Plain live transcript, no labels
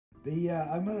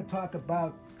I'm going to talk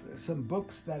about some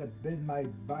books that have been my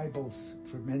Bibles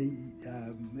for many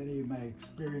of my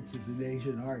experiences in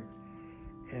Asian art.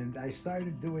 And I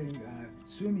started doing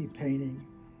Sumi painting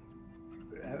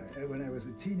when I was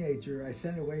a teenager. I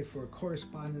sent away for a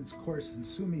correspondence course in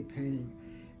Sumi painting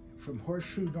from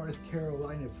Horseshoe, North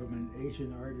Carolina, from an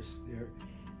Asian artist there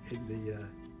in the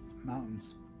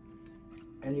mountains.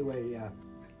 Anyway,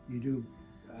 you do.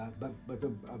 But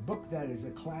a book that is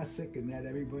a classic and that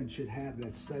everyone should have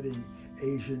that's studying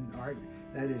Asian art,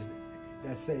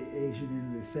 that's say Asian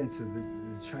in the sense of the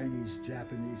Chinese,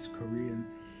 Japanese, Korean,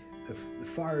 the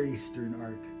Far Eastern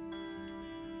art.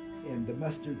 And the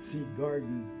Mustard Seed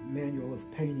Garden Manual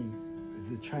of Painting is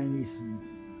the Chinese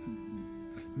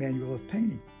Manual of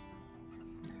Painting.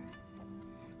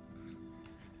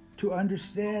 To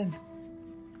understand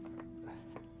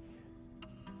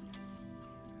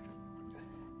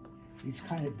these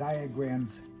kind of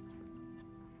diagrams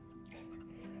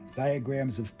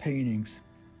of paintings,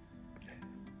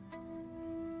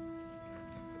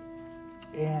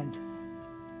 and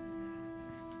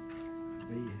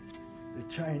the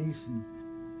Chinese and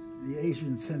the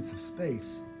Asian sense of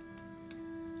space.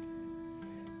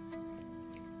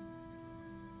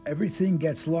 Everything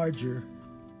gets larger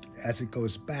as it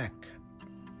goes back,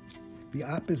 the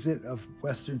opposite of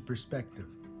Western perspective.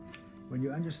 When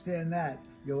you understand that,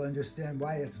 you'll understand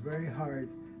why it's very hard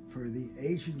for the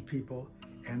Asian people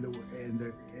and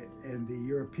the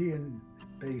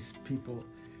European-based people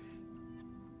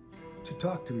to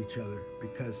talk to each other,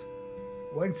 because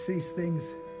once these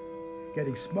things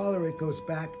getting smaller, it goes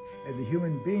back, and the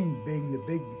human being being the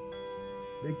big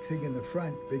thing in the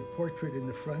front, big portrait in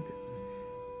the front.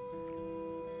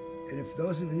 And if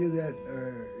those of you that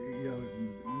are,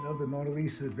 know the Mona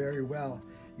Lisa very well,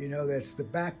 you know that's the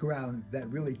background that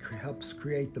really helps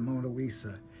create the Mona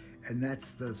Lisa, and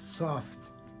that's the soft,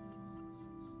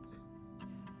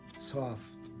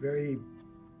 very,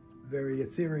 very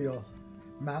ethereal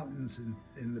mountains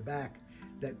in the back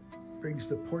that brings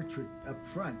the portrait up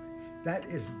front. That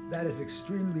is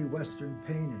extremely Western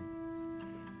painting.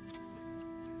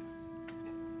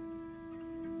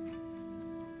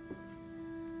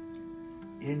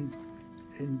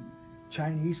 In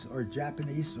Chinese or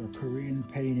Japanese or Korean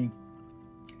painting,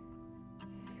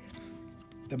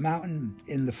 the mountain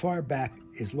in the far back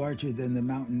is larger than the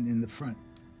mountain in the front.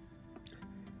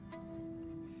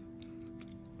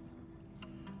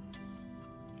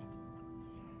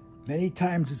 Many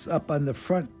times it's up on the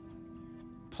front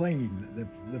plane.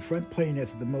 The front plane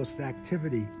has the most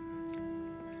activity.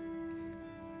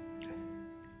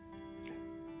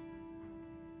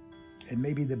 And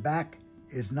maybe the back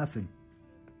is nothing.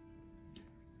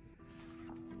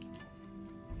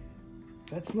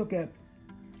 Let's look at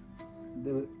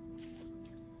the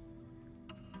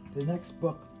next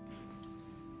book.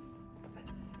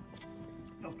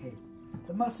 Okay,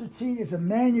 the Mustard Seed is a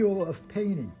manual of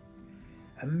painting.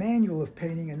 A manual of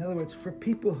painting, in other words, for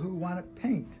people who want to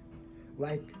paint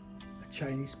like a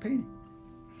Chinese painting.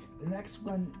 The next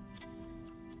one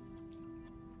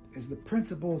is The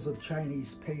Principles of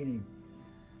Chinese Painting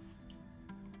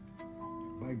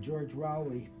by George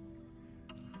Rowley,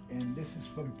 and this is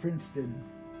from Princeton.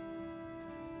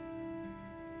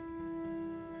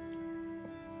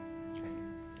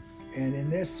 And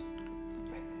in this,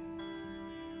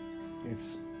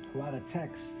 it's a lot of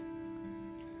text.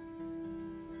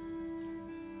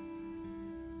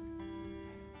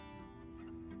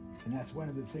 And that's one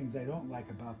of the things I don't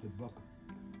like about the book.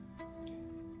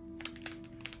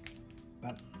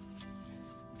 But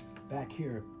back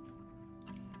here,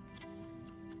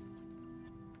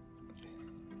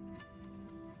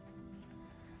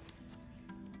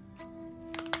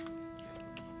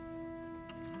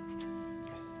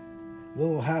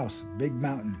 little house, big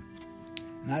mountain.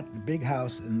 Not the big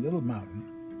house and little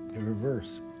mountain, the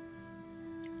reverse.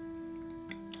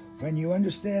 When you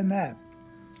understand that,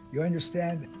 you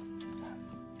understand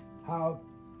how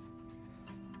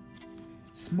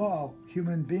small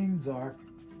human beings are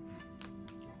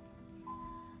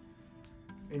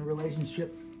in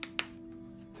relationship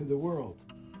to the world.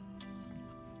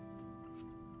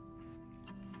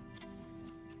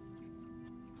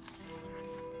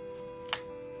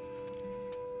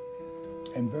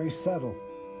 And very subtle,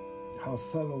 how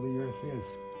subtle the earth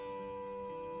is.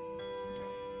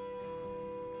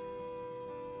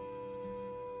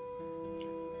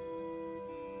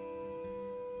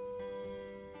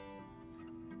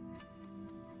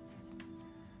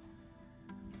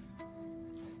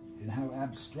 And how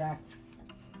abstract.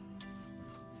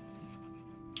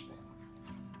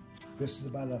 This is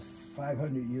about a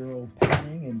 500-year-old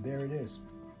painting, and there it is.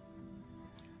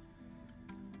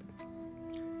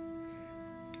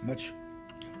 Much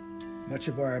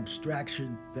of our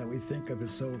abstraction that we think of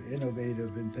as so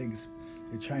innovative in things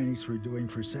the Chinese were doing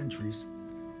for centuries,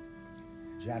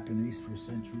 Japanese for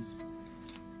centuries,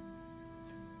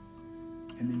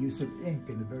 and the use of ink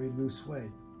in a very loose way.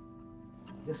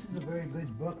 This is a very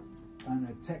good book on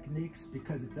the techniques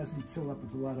because it doesn't fill up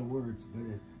with a lot of words,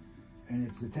 and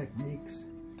it's the techniques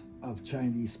of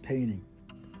Chinese painting.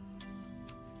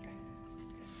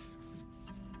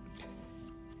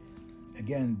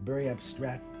 Again, very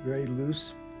abstract, very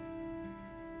loose.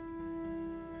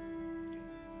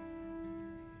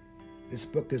 This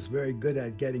book is very good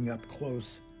at getting up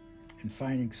close and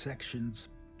finding sections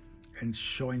and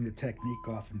showing the technique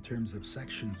off in terms of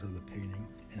sections of the painting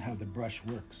and how the brush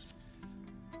works.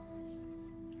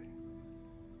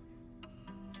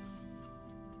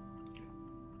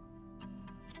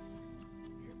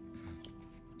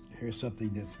 Here's something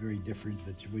that's very different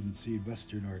that you wouldn't see in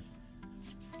Western art.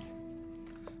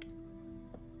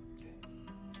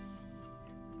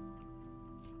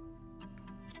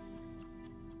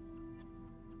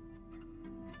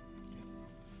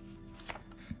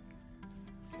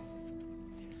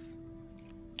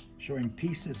 Showing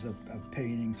pieces of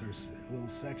paintings or little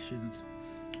sections,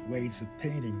 ways of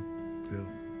painting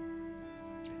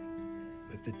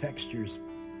with the textures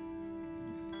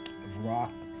of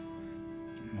rock.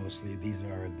 Mostly these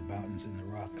are the mountains and the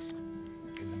rocks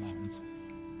in the mountains.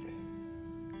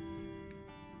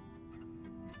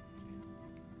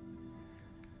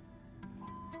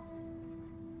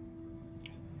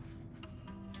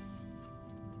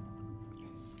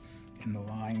 And the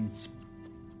lines.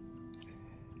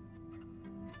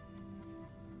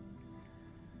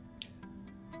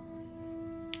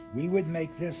 We would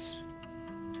make this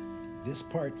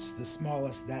part's the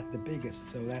smallest, that the biggest.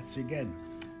 So that's, again,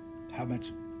 how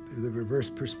much the reverse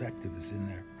perspective is in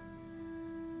there.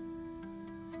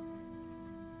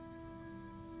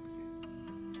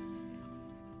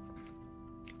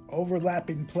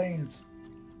 Overlapping planes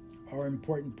are an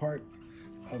important part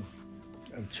of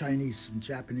Chinese and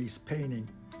Japanese painting,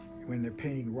 when they're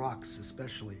painting rocks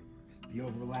especially, the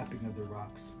overlapping of the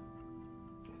rocks.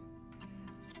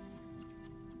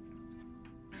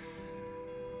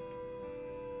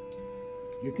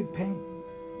 You could paint,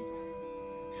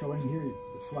 showing here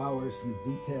the flowers, the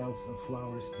details of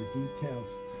flowers, the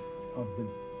details of the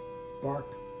bark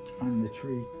on the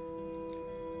tree.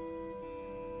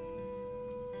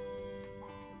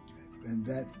 And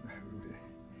that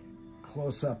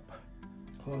close-ups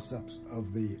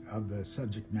of the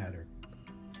subject matter.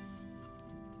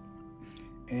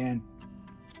 And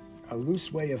a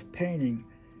loose way of painting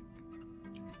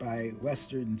by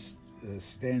Western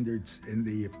standards in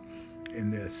the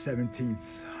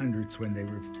 1700s, when they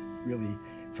were really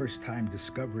first time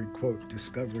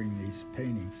discovering these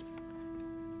paintings.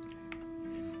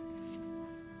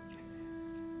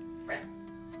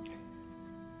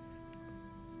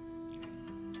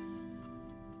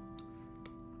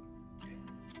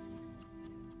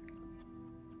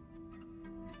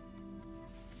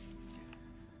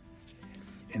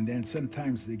 And then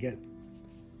sometimes they get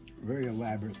very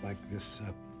elaborate, like this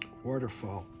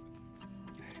waterfall.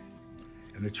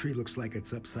 And the tree looks like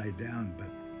it's upside down, but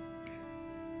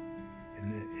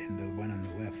in the one on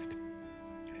the left.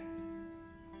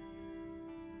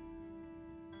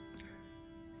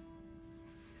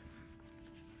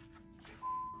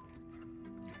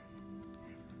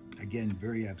 Again,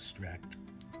 very abstract.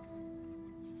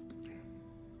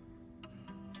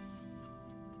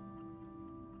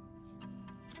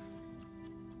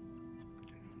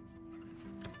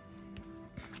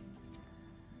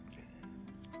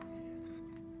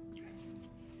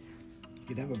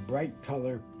 You could have a bright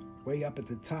color way up at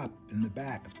the top in the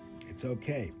back. It's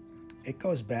okay. It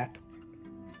goes back.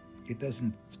 It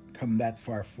doesn't come that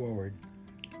far forward,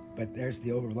 but there's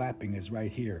the overlapping is right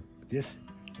here. This,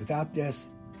 without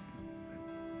this,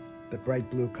 the bright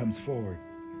blue comes forward.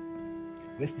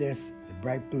 With this, the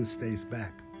bright blue stays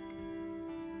back.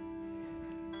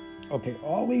 Okay,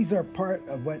 all these are part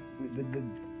of what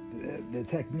the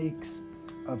techniques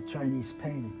of Chinese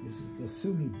painting. This is the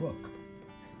Sumi book.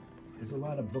 There's a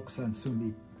lot of books on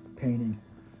Sumi painting.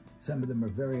 Some of them are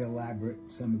very elaborate,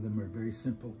 some of them are very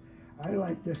simple. I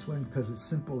like this one because it's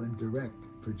simple and direct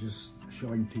for just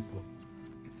showing people.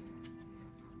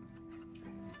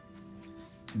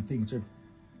 And things are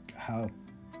how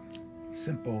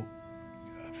simple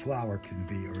a flower can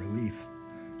be, or a leaf.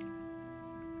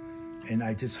 And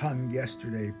I just hung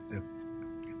yesterday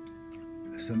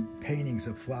some paintings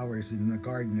of flowers in the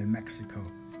garden in Mexico,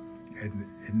 and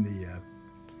in the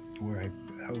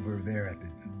over there at the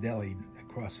deli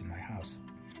across from my house.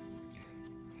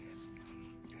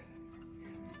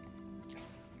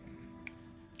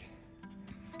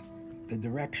 the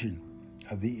direction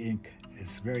of the ink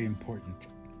is very important.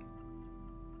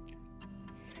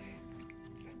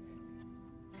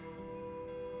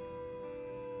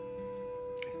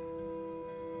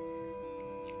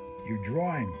 You're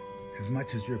drawing as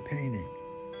much as you're painting.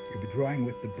 You're drawing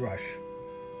with the brush.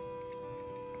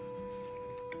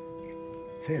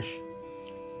 Fish,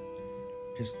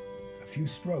 just a few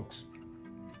strokes,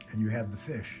 and you have the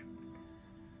fish.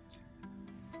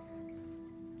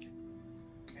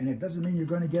 And it doesn't mean you're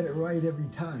going to get it right every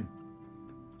time,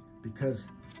 because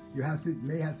you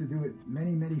may have to do it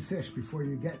many fish before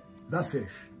you get the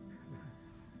fish.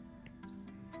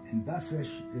 And the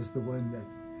fish is the one that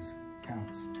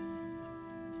counts.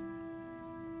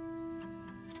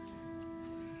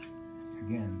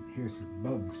 Again, here's the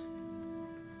bugs,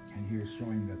 and here's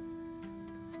showing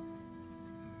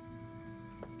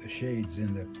the shades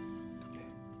in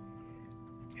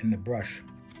the brush.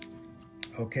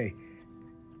 Okay,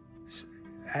 so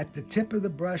at the tip of the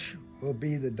brush will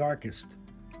be the darkest.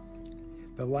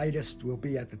 The lightest will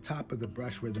be at the top of the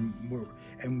brush where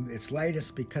and it's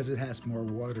lightest because it has more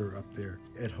water up there.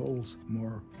 It holds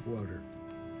more water.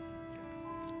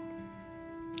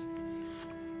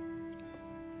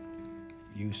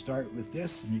 You start with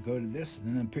this and you go to this,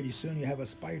 and then pretty soon you have a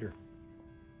spider.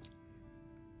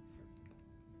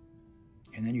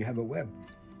 And then you have a web.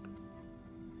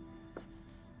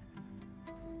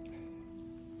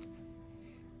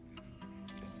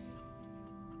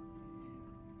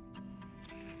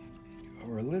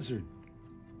 Or a lizard.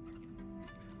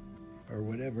 Or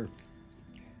whatever.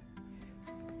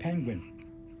 Penguin.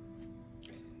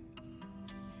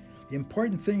 The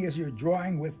important thing is you're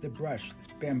drawing with the brush.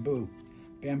 Bamboo.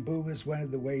 Bamboo is one of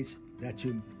the ways that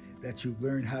you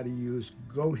learn how to use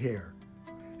goat hair.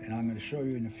 And I'm going to show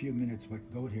you in a few minutes what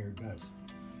goat hair does.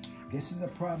 This is a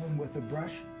problem with the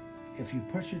brush. If you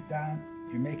push it down,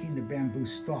 you're making the bamboo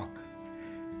stalk.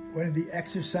 One of the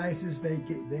exercises they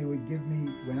would give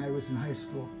me when I was in high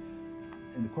school,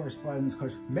 in the correspondence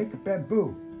course, make a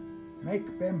bamboo, make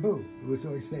a bamboo. It was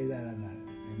always say that on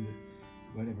in the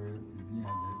whatever, you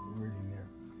know, the wording there.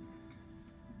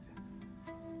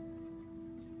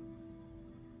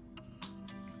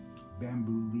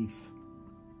 Bamboo leaf,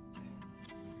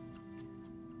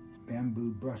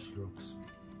 bamboo brush strokes.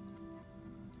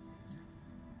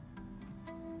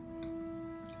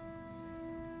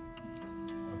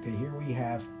 Okay, here we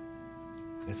have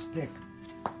the stick,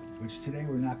 which today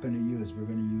we're not going to use. We're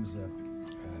going to use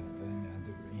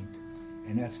another ink.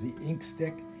 And that's the ink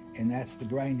stick, and that's the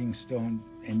grinding stone,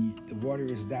 and the water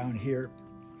is down here.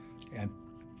 And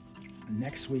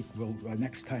next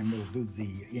time we'll do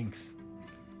the inks.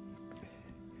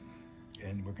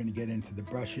 And we're going to get into the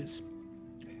brushes.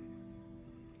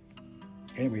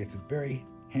 Anyway, it's a very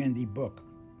handy book.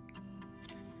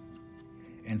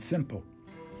 And simple.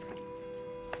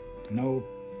 No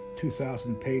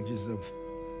 2,000 pages of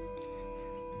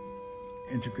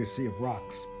intricacy of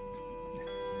rocks.